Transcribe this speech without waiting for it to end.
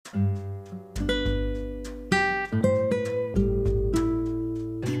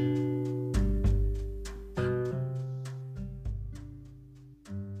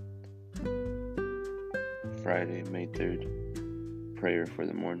Wednesday, May 3rd, prayer for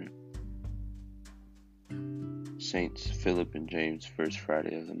the morning. Saints Philip and James, first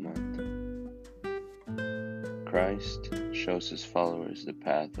Friday of the month. Christ shows his followers the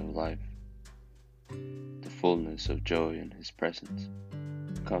path of life, the fullness of joy in his presence.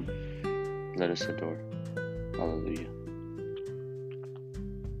 Come, let us adore. Hallelujah.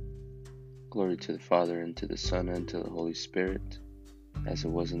 Glory to the Father, and to the Son, and to the Holy Spirit, as it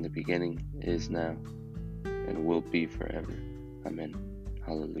was in the beginning, is now, and will be forever. Amen.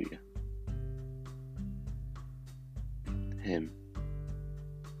 Hallelujah. Hymn.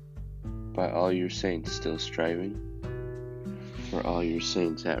 By all your saints still striving, for all your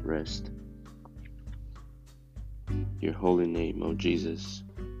saints at rest. Your holy name, O Jesus,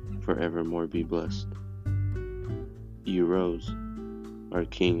 forevermore be blessed. You rose, our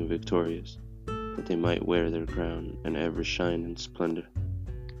King victorious, that they might wear their crown and ever shine in splendor,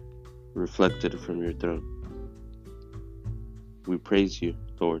 reflected from your throne. We praise you,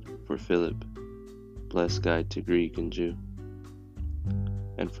 Lord, for Philip, blessed guide to Greek and Jew,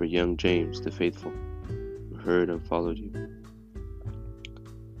 and for young James the faithful, who heard and followed you.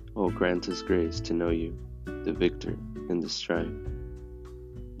 Oh, grant us grace to know you, the victor in the strife,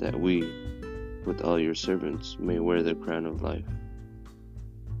 that we, with all your servants, may wear the crown of life.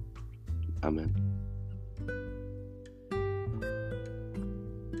 Amen.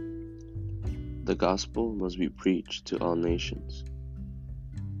 The gospel must be preached to all nations.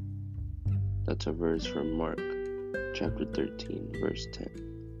 That's a verse from Mark, chapter 13, verse 10.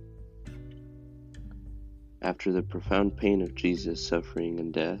 After the profound pain of Jesus' suffering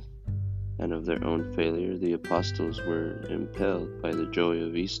and death, and of their own failure, the apostles were impelled by the joy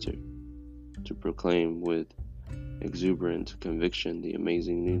of Easter to proclaim with exuberant conviction the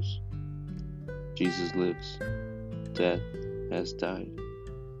amazing news. Jesus lives. Death has died.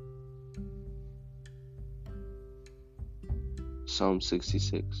 Psalm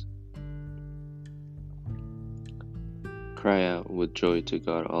 66. Cry out with joy to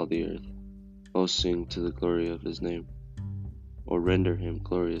God, all the earth. O sing to the glory of his name. O render him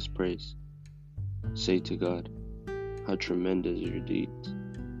glorious praise. Say to God, how tremendous your deeds.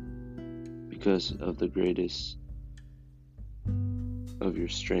 Because of the greatest of your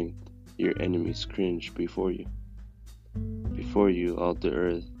strength, your enemies cringe before you. Before you all the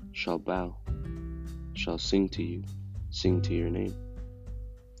earth shall bow, shall sing to you, sing to your name.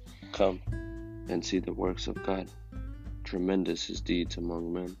 Come and see the works of God, tremendous his deeds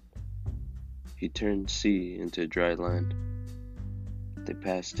among men. He turned sea into dry land. They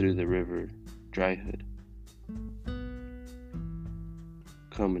passed through the river Dryhood.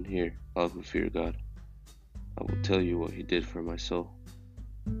 Come and hear, all who fear God. I will tell you what he did for my soul.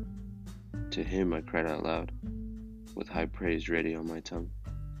 To him I cried out loud, with high praise ready on my tongue.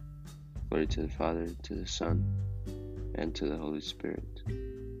 Glory to the Father, to the Son, and to the Holy Spirit.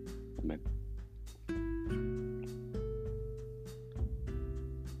 Amen.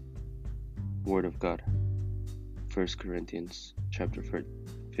 Word of God. 1 Corinthians chapter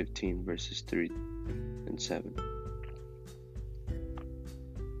 15, verses 3 and 7.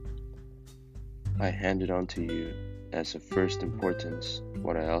 I handed on to you as of first importance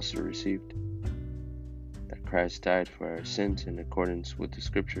what I also received, that Christ died for our sins in accordance with the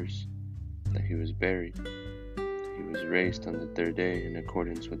Scriptures, that he was buried, that he was raised on the third day in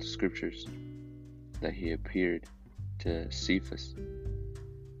accordance with the Scriptures, that he appeared to Cephas,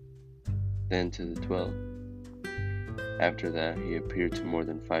 then to the 12. After that, he appeared to more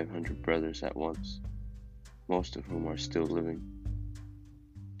than 500 brothers at once, most of whom are still living,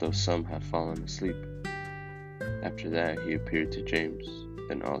 though some have fallen asleep. After that, he appeared to James,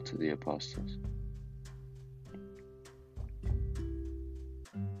 then all to the apostles.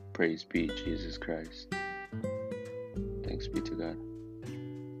 Praise be Jesus Christ. Thanks be to God.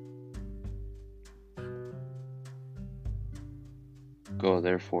 Go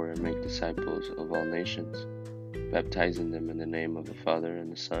therefore and make disciples of all nations, baptizing them in the name of the Father,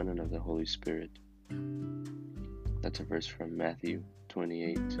 and the Son, and of the Holy Spirit. That's a verse from Matthew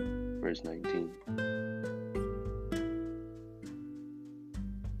 28, verse 19.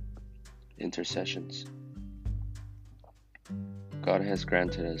 Intercessions. God has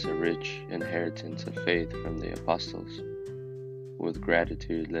granted us a rich inheritance of faith from the apostles. With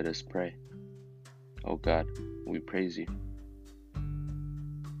gratitude, let us pray. O God, we praise you.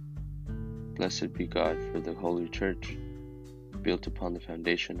 Blessed be God for the Holy Church, built upon the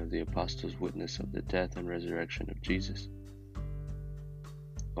foundation of the apostles' witness of the death and resurrection of Jesus.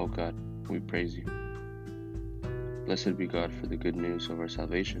 O God, we praise you. Blessed be God for the good news of our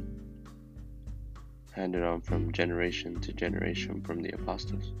salvation, handed on from generation to generation from the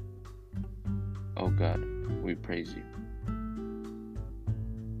apostles. O God, we praise you.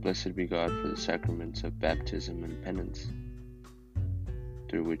 Blessed be God for the sacraments of baptism and penance,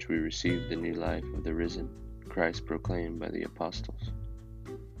 through which we receive the new life of the risen Christ proclaimed by the apostles.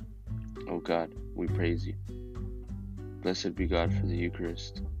 O God, we praise you. Blessed be God for the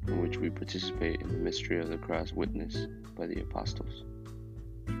Eucharist, in which we participate in the mystery of the cross witnessed by the apostles.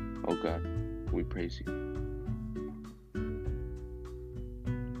 O God, we praise you.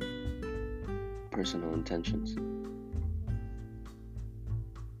 Personal intentions.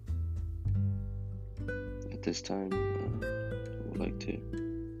 At this time, I would like to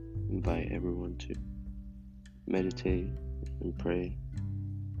invite everyone to meditate and pray.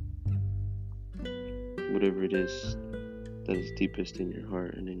 Whatever it is that is deepest in your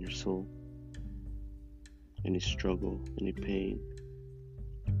heart and in your soul, any struggle, any pain,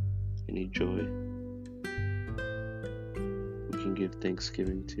 any joy, we can give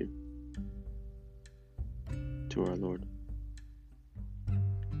thanksgiving to our Lord.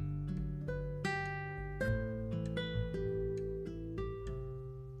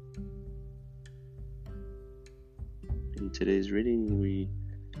 In today's reading, we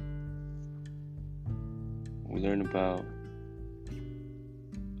learn about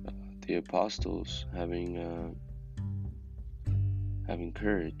the apostles having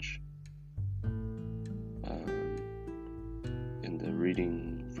courage. In the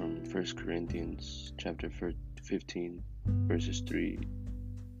reading from 1 Corinthians chapter 15, verses 3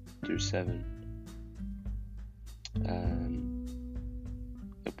 through 7,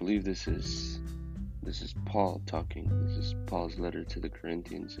 I believe this is Paul talking. This is Paul's letter to the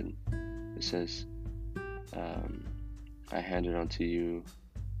Corinthians, and it says, I handed on to you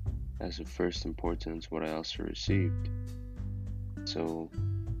as of first importance what I also received. So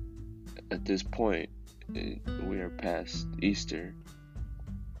at this point, we are past Easter,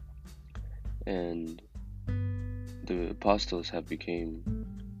 and the apostles have become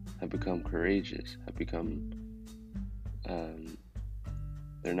courageous,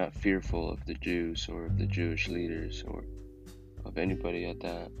 they're not fearful of the Jews or of the Jewish leaders or of anybody at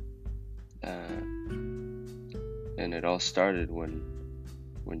that. And it all started when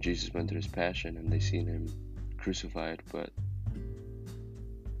Jesus went through his passion and they seen him crucified. But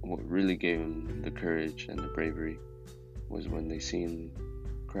what really gave him the courage and the bravery was when they seen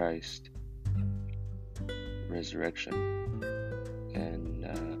Christ resurrection. And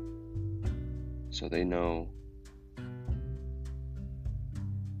so they know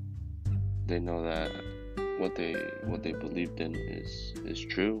that what they believed in is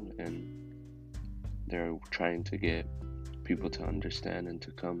true, and they're trying to get people to understand and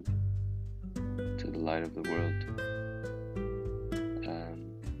to come to the light of the world.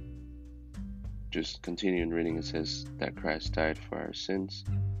 Just continuing reading, it says that Christ died for our sins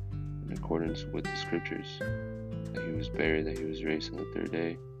in accordance with the scriptures, that he was buried, that he was raised on the third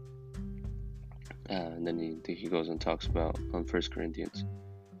day. And then he goes and talks about, on 1 Corinthians,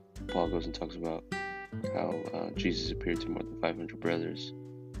 Paul goes and talks about how Jesus appeared to more than 500 brothers.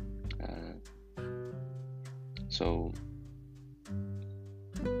 So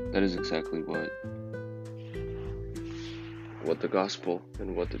that is exactly what the gospel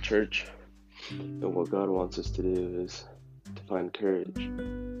and what the church and what God wants us to do is to find courage.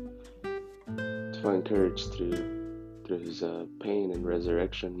 To find courage through his pain and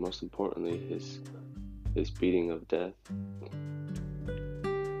resurrection, most importantly his beating of death.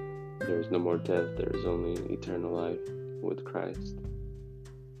 There is no more death, there is only eternal life with Christ.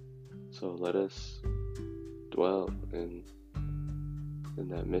 So let us dwell in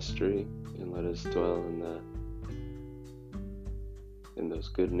that mystery, and let us dwell in those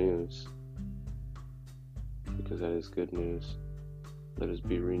good news, because that is good news. Let us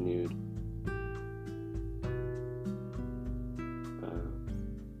be renewed.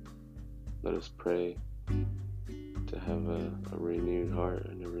 Let us pray to have a renewed heart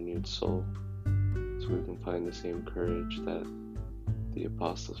and a renewed soul, so we can find the same courage that the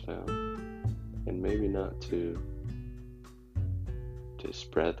apostles found, and maybe not to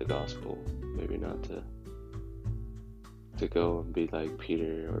spread the gospel, maybe not to go and be like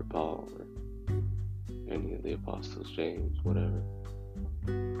Peter or Paul or any of the apostles, James, whatever,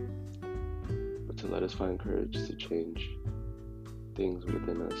 but to let us find courage to change things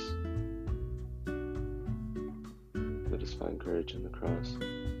within us. Let us find courage in the cross,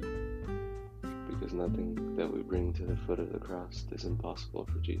 because nothing that we bring to the foot of the cross is impossible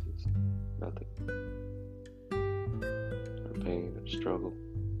for Jesus. Nothing. Our pain, our struggle.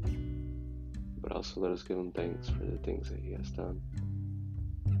 But also let us give him thanks for the things that he has done.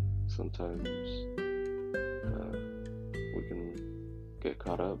 Sometimes we can get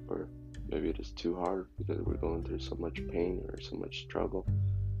caught up or maybe it is too hard because we're going through so much pain or so much struggle.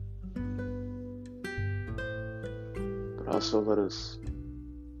 But also let us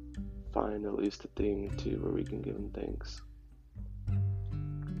find at least a thing or two where we can give Him thanks.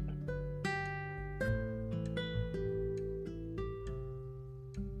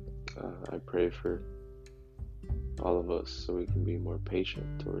 I pray for all of us so we can be more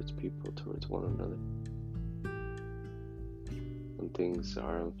patient towards people, towards one another. When things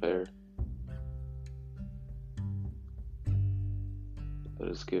are unfair, let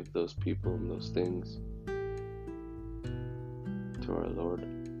us give those people and those things to our Lord.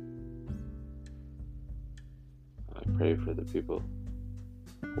 I pray for the people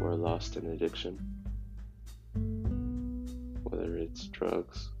who are lost in addiction, whether it's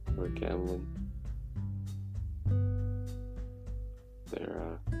drugs or gambling.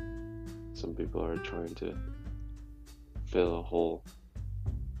 Some people are trying to fill a hole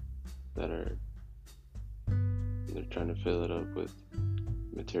they're trying to fill it up with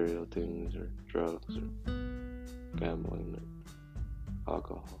material things or drugs or gambling or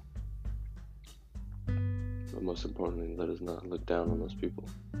alcohol. But most importantly, let us not look down on those people.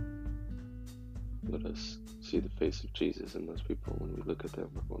 Let us see the face of Jesus in those people when we look at them,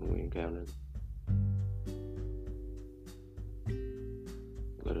 when we encounter them.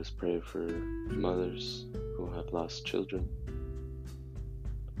 Let us pray for mothers who have lost children.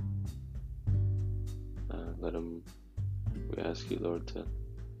 We ask you, Lord, to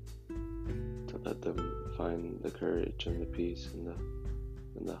let them find the courage and the peace and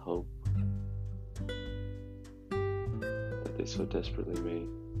the hope that they so desperately may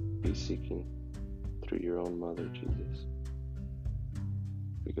be seeking through your own mother, Jesus.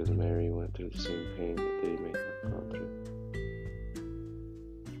 Because Mary went through the same pain that they may have gone through.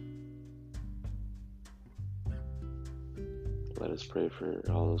 Let us pray for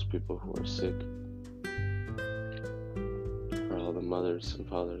all those people who are sick, for all the mothers and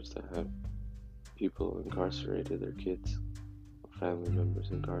fathers that have people incarcerated, their kids, family members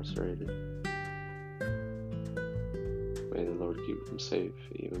incarcerated. May the Lord keep them safe,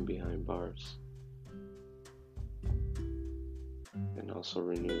 even behind bars, and also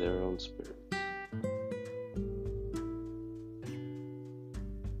renew their own spirits.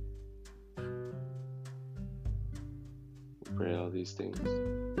 We pray all these things in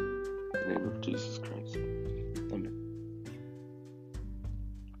the name of Jesus Christ. Amen.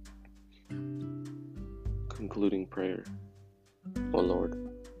 Concluding prayer. O Lord,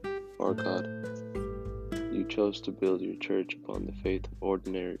 our God, you chose to build your church upon the faith of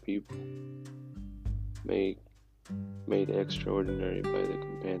ordinary people, made extraordinary by the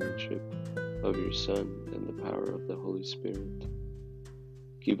companionship of your Son and the power of the Holy Spirit.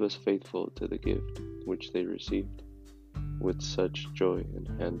 Keep us faithful to the gift which they received with such joy and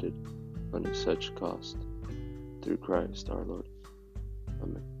handed under such cost, through Christ our Lord.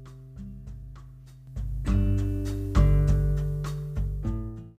 Amen.